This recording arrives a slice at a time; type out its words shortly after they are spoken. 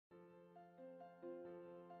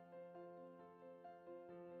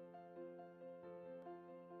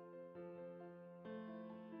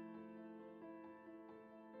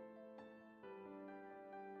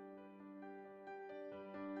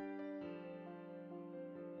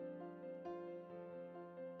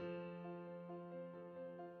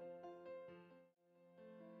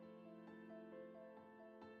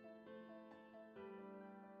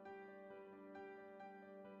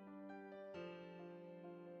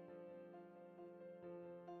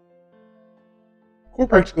Core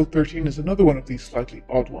Practical 13 is another one of these slightly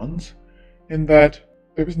odd ones, in that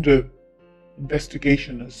there isn't an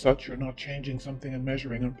investigation as such. You're not changing something and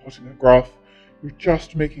measuring and plotting a graph. You're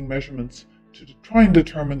just making measurements to try and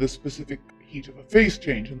determine the specific heat of a phase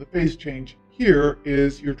change. And the phase change here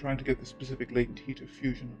is you're trying to get the specific latent heat of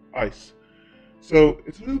fusion of ice. So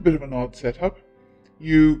it's a little bit of an odd setup.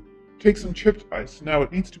 You take some chipped ice. Now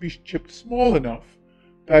it needs to be chipped small enough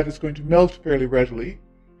that it's going to melt fairly readily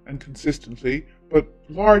and consistently, but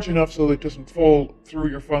large enough so that it doesn't fall through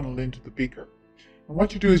your funnel into the beaker. And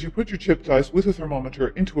what you do is you put your chipped ice with a thermometer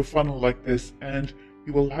into a funnel like this, and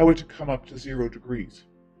you allow it to come up to 0 degrees.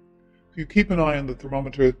 So you keep an eye on the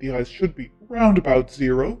thermometer. The ice should be around about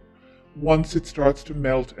 0 once it starts to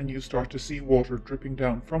melt and you start to see water dripping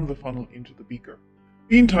down from the funnel into the beaker.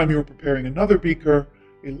 Meantime, you're preparing another beaker,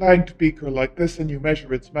 a lagged beaker like this, and you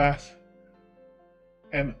measure its mass.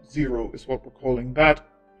 M0 is what we're calling that.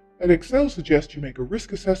 Edexcel suggests you make a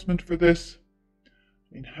risk assessment for this.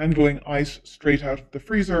 In handling ice straight out of the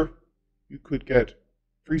freezer, you could get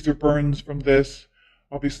freezer burns from this.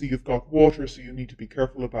 Obviously, you've got water, so you need to be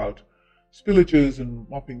careful about spillages and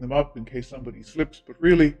mopping them up in case somebody slips. But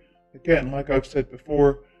really, again, like I've said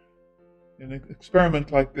before, in an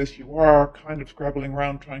experiment like this, you are kind of scrabbling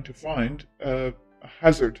around trying to find a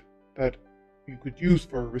hazard that you could use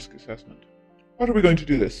for a risk assessment. What are we going to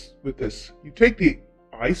do with this? You take the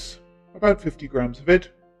ice, about 50 grams of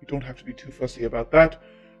it. You don't have to be too fussy about that.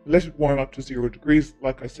 Let it warm up to 0 degrees,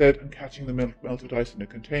 like I said, and catching the melted ice in a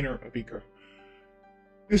container, a beaker.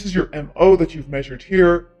 This is your MO that you've measured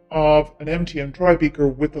here of an empty and dry beaker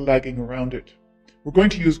with the lagging around it. We're going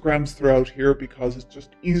to use grams throughout here because it's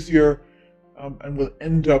just easier, and we'll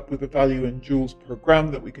end up with a value in joules per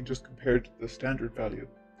gram that we can just compare to the standard value.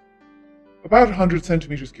 About 100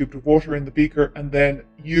 centimeters cubed of water in the beaker, and then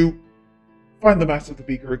you find the mass of the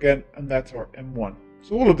beaker again, and that's our M1.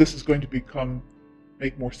 So all of this is going to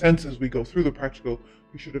make more sense as we go through the practical.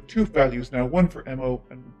 We should have two values now, one for MO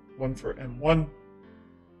and one for M1.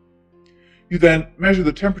 You then measure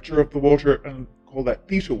the temperature of the water and call that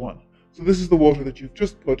θ1. So this is the water that you've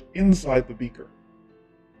just put inside the beaker.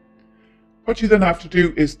 What you then have to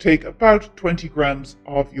do is take about 20 grams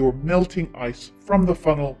of your melting ice from the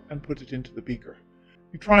funnel and put it into the beaker.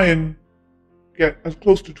 You try and get as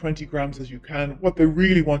close to 20 grams as you can. What they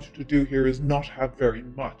really want you to do here is not have very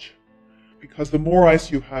much, because the more ice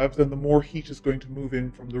you have, then the more heat is going to move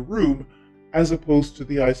in from the room, as opposed to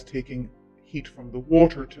the ice taking heat from the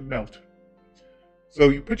water to melt. So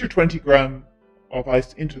you put your 20 gram of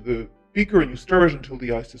ice into the beaker and you stir it until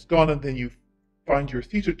the ice is gone, and then you find your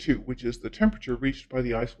θ2, which is the temperature reached by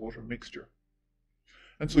the ice-water mixture.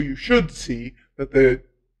 And so you should see that the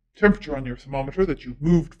temperature on your thermometer that you've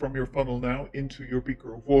moved from your funnel now into your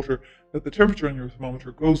beaker of water, that the temperature on your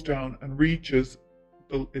thermometer goes down and reaches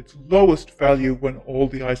its lowest value when all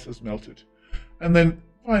the ice has melted. And then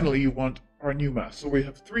finally you want our new mass. So we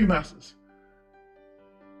have three masses: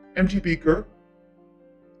 empty beaker,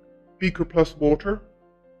 beaker plus water,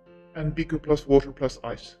 and beaker plus water plus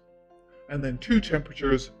ice. And then two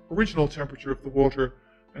temperatures: original temperature of the water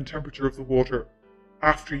and temperature of the water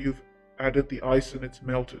after you've added the ice and it's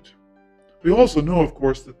melted. We also know, of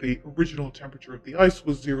course, that the original temperature of the ice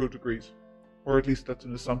was 0 degrees, or at least that's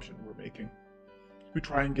an assumption we're making. We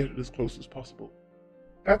try and get it as close as possible.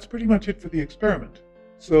 That's pretty much it for the experiment.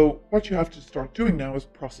 So what you have to start doing now is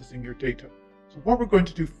processing your data. So what we're going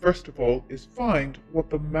to do first of all is find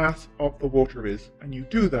what the mass of the water is, and you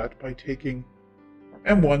do that by taking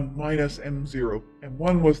M1 minus M0.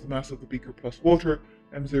 M1 was the mass of the beaker plus water,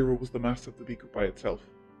 M0 was the mass of the beaker by itself.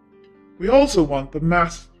 We also want the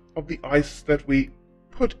mass of the ice that we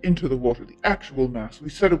put into the water, the actual mass. We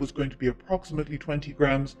said it was going to be approximately 20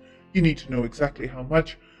 grams. You need to know exactly how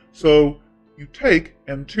much. So you take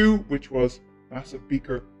M2, which was mass of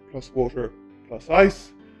beaker plus water plus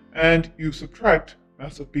ice, and you subtract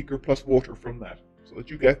mass of beaker plus water from that, so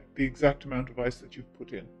that you get the exact amount of ice that you've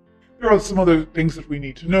put in. There are some other things that we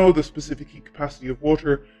need to know. The specific heat capacity of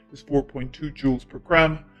water is 4.2 joules per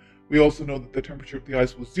gram. We also know that the temperature of the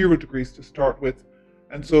ice was 0 degrees to start with.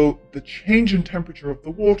 And so the change in temperature of the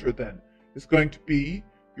water then is going to be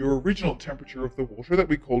your original temperature of the water that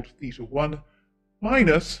we called θ1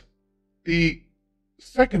 minus the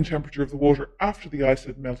second temperature of the water after the ice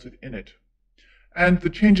had melted in it. And the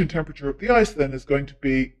change in temperature of the ice then is going to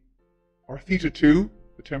be our θ2,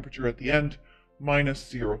 the temperature at the end, minus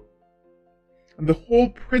 0. And the whole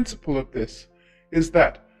principle of this is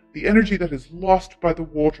that the energy that is lost by the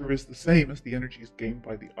water is the same as the energy is gained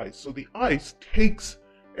by the ice. So the ice takes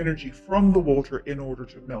energy from the water in order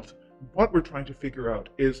to melt. And what we're trying to figure out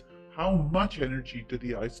is how much energy did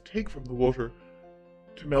the ice take from the water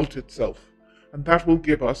to melt itself. And that will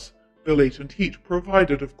give us the latent heat,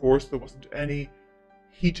 provided, of course, there wasn't any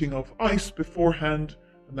heating of ice beforehand,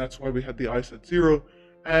 and that's why we had the ice at 0,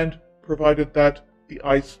 and provided that the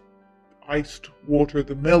iced water,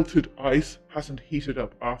 the melted ice, hasn't heated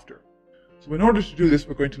up after. So in order to do this,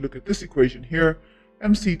 we're going to look at this equation here,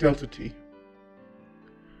 mc delta T,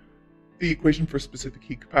 the equation for specific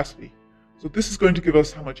heat capacity. So this is going to give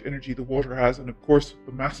us how much energy the water has, and of course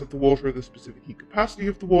the mass of the water, the specific heat capacity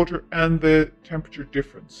of the water, and the temperature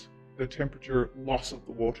difference, the temperature loss of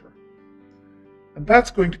the water. And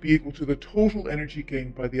that's going to be equal to the total energy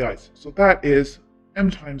gained by the ice. So that is m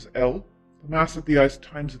times L, the mass of the ice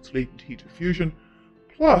times its latent heat of fusion,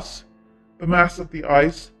 plus the mass of the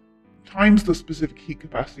ice times the specific heat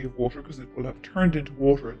capacity of water, because it will have turned into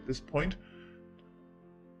water at this point,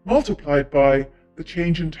 multiplied by the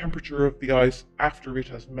change in temperature of the ice after it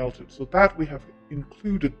has melted. So that we have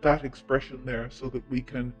included that expression there so that we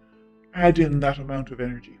can add in that amount of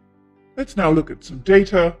energy. Let's now look at some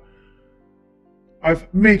data.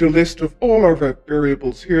 I've made a list of all our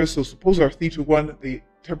variables here. So suppose our θ1, the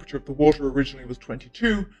temperature of the water originally was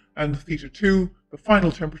 22, and θ2, the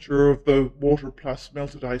final temperature of the water plus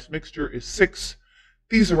melted ice mixture, is 6.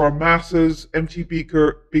 These are our masses: empty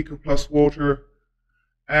beaker, beaker plus water,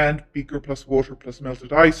 and beaker plus water plus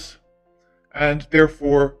melted ice. And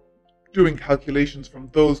therefore, doing calculations from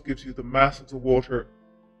those gives you the mass of the water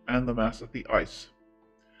and the mass of the ice.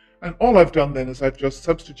 And all I've done then is I've just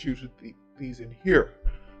substituted these in here.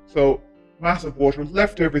 So mass of water,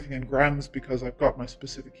 left everything in grams because I've got my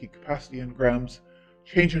specific heat capacity in grams.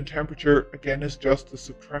 Change in temperature, again, is just the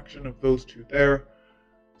subtraction of those two there.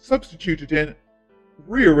 Substitute it in,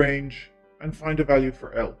 rearrange, and find a value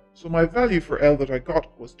for L. So my value for L that I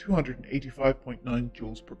got was 285.9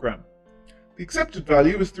 joules per gram. The accepted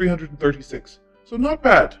value is 336, so not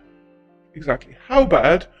bad. Exactly how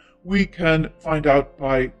bad we can find out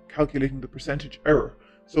by calculating the percentage error.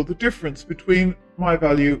 So the difference between my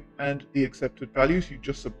value and the accepted values, you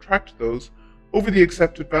just subtract those over the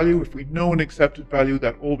accepted value. If we know an accepted value,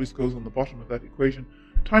 that always goes on the bottom of that equation,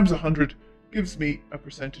 times 100 gives me a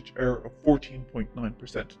percentage error of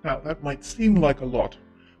 14.9%. Now that might seem like a lot,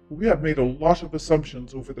 but we have made a lot of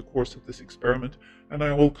assumptions over the course of this experiment, and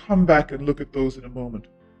I will come back and look at those in a moment.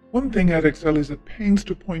 One thing Edexcel is at pains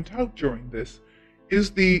to point out during this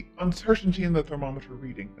is the uncertainty in the thermometer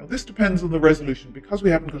reading. Now this depends on the resolution. Because we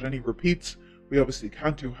haven't got any repeats, we obviously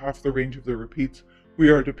can't do half the range of the repeats. We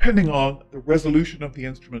are depending on the resolution of the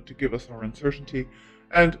instrument to give us our uncertainty,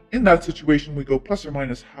 and in that situation we go plus or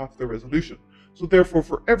minus half the resolution. So therefore,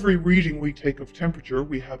 for every reading we take of temperature,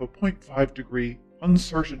 we have a 0.5 degree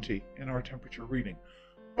uncertainty in our temperature reading.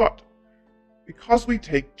 But because we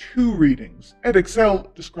take 2 readings,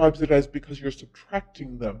 Edexcel describes it as because you're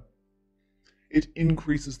subtracting them, it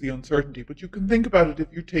increases the uncertainty. But you can think about it, if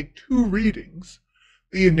you take 2 readings,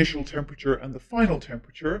 the initial temperature and the final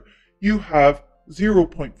temperature, you have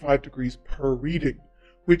 0.5 degrees per reading,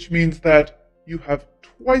 which means that you have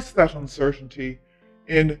twice that uncertainty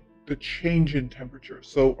in the change in temperature.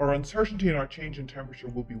 So our uncertainty and our change in temperature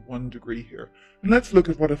will be 1 degree here. And let's look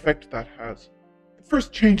at what effect that has. The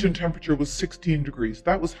first change in temperature was 16 degrees.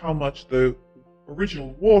 That was how much the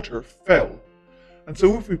original water fell. And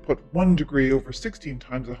so if we put 1 degree over 16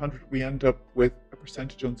 times 100, we end up with a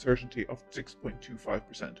percentage uncertainty of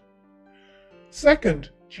 6.25%.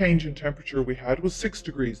 Second change in temperature we had was 6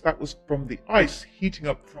 degrees. That was from the ice heating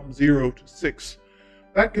up from 0 to 6.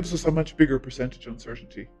 That gives us a much bigger percentage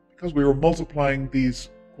uncertainty. Because we were multiplying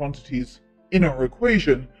these quantities in our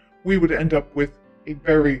equation, we would end up with a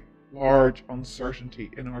very large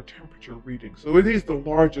uncertainty in our temperature reading. So it is the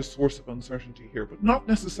largest source of uncertainty here, but not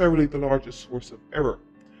necessarily the largest source of error.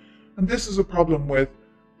 And this is a problem with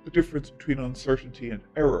the difference between uncertainty and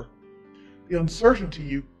error. The uncertainty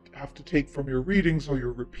you have to take from your readings or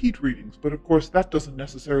your repeat readings, but of course that doesn't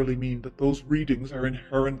necessarily mean that those readings are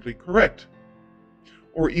inherently correct,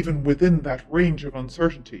 or even within that range of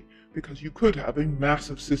uncertainty, because you could have a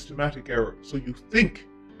massive systematic error. So you think,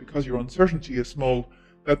 because your uncertainty is small,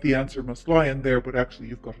 that the answer must lie in there, but actually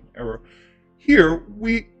you've got an error. Here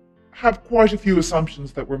we have quite a few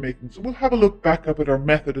assumptions that we're making, so we'll have a look back up at our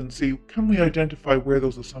method and see, can we identify where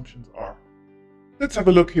those assumptions are? Let's have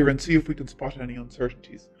a look here and see if we can spot any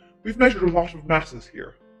uncertainties. We've measured a lot of masses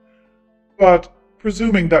here, but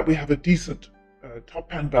presuming that we have a decent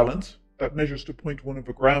top band balance that measures to 0.1 of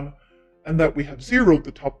a gram, and that we have zeroed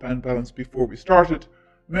the top band balance before we started,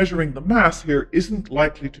 measuring the mass here isn't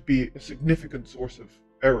likely to be a significant source of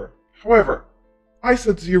error. However, I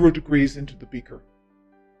set 0 degrees into the beaker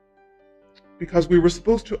because we were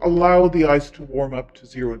supposed to allow the ice to warm up to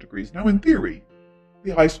 0 degrees. Now in theory,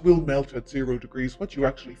 the ice will melt at 0 degrees. What you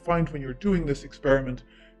actually find when you're doing this experiment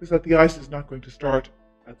is that the ice is not going to start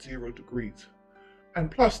at 0 degrees. And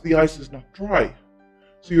plus, the ice is not dry.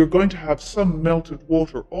 So you're going to have some melted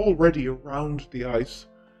water already around the ice.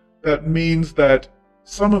 That means that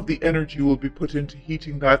some of the energy will be put into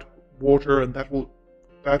heating that water, and that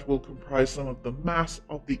will comprise some of the mass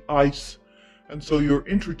of the ice. And so you're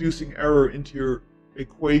introducing error into your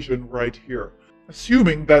equation right here.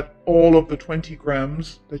 Assuming that all of the 20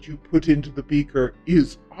 grams that you put into the beaker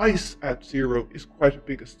is ice at 0 is quite a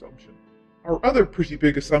big assumption. Our other pretty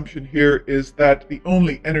big assumption here is that the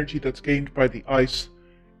only energy that's gained by the ice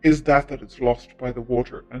is that it's lost by the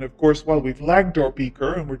water. And of course, while we've lagged our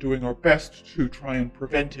beaker and we're doing our best to try and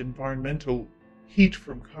prevent environmental heat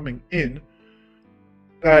from coming in,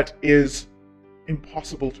 that is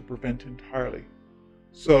impossible to prevent entirely.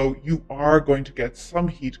 So you are going to get some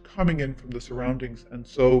heat coming in from the surroundings, and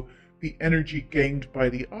so the energy gained by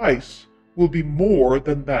the ice will be more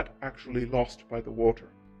than that actually lost by the water.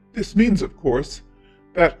 This means, of course,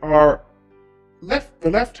 that the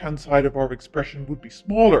left-hand side of our expression would be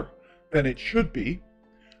smaller than it should be,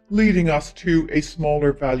 leading us to a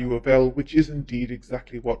smaller value of L, which is indeed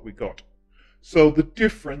exactly what we got. So the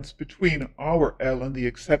difference between our L and the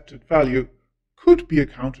accepted value could be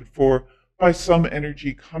accounted for by some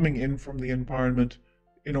energy coming in from the environment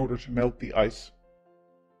in order to melt the ice.